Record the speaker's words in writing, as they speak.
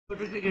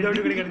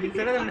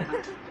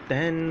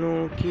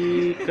तेनू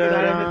की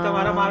करा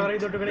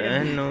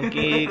तेनू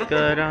की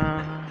करा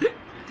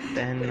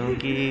तेनू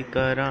की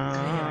करा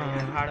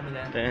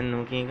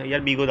तेनू की यार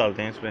बीगो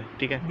डालते हैं इस पे,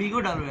 ठीक है? बीगो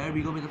डालो यार,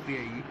 बीगो में तो फ्री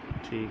आएगी।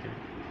 ठीक है।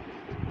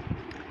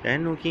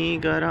 तेनू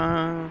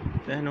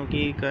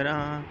की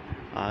करा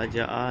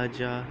आजा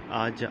आजा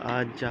आजा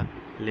आजा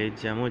ले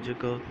जा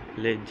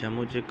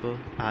मुझको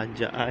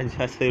आजा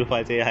आजा सिर्फ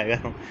ऐसे आएगा।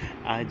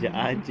 आजा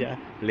आजा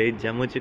ले जा मुझको।